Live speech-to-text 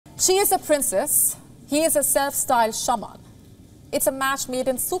She is a princess, he is a self-styled shaman. It's a match made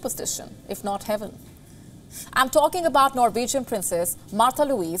in superstition, if not heaven. I'm talking about Norwegian princess Martha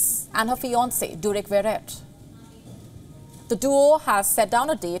Louise and her fiancé Durek Verrett. The duo has set down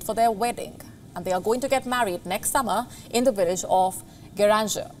a date for their wedding, and they are going to get married next summer in the village of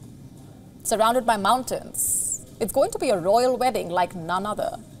Gambhir, surrounded by mountains. It's going to be a royal wedding like none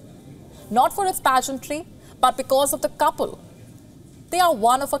other. Not for its pageantry, but because of the couple. They are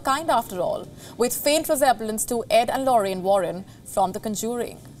one of a kind after all, with faint resemblance to Ed and Lorraine Warren from The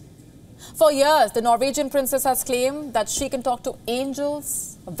Conjuring. For years, the Norwegian princess has claimed that she can talk to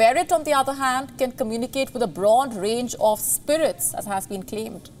angels. Verrett, on the other hand, can communicate with a broad range of spirits, as has been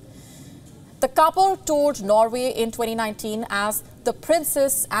claimed. The couple toured Norway in 2019 as the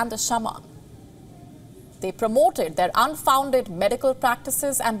Princess and the Shaman. They promoted their unfounded medical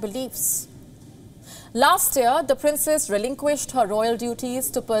practices and beliefs. Last year, the princess relinquished her royal duties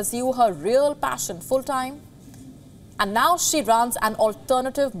to pursue her real passion full-time, and now she runs an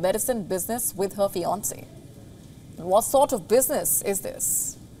alternative medicine business with her fiancé. What sort of business is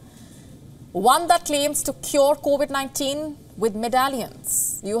this? One that claims to cure COVID-19 with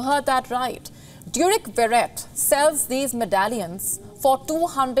medallions. You heard that right. Durek Verrett sells these medallions for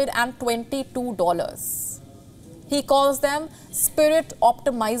 $222. He calls them Spirit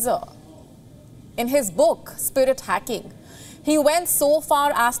Optimizer. In his book, Spirit Hacking, he went so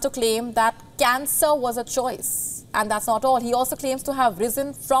far as to claim that cancer was a choice. And that's not all. He also claims to have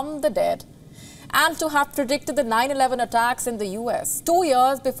risen from the dead and to have predicted the 9/11 attacks in the US 2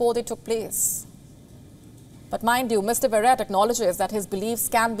 years before they took place. But mind you, Mr. Verrett acknowledges that his beliefs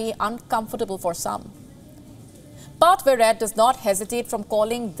can be uncomfortable for some. But Verrett does not hesitate from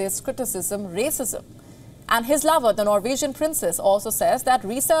calling this criticism racism. And his lover, the Norwegian princess, also says that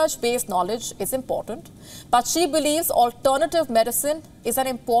research-based knowledge is important, but she believes alternative medicine is an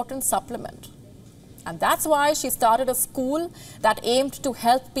important supplement. And that's why she started a school that aimed to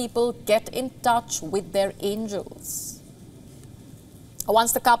help people get in touch with their angels.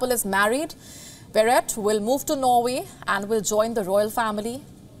 Once the couple is married, Verrett will move to Norway and will join the royal family,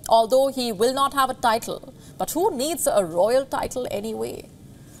 although he will not have a title. But who needs a royal title anyway?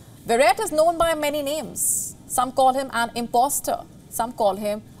 Verrett is known by many names. Some call him an imposter. Some call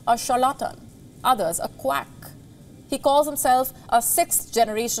him a charlatan. Others a quack. He calls himself a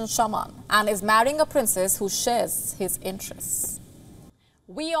sixth-generation shaman and is marrying a princess who shares his interests.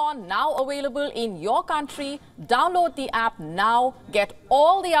 WION now available in your country. Download the app now. Get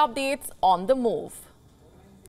all the updates on the move.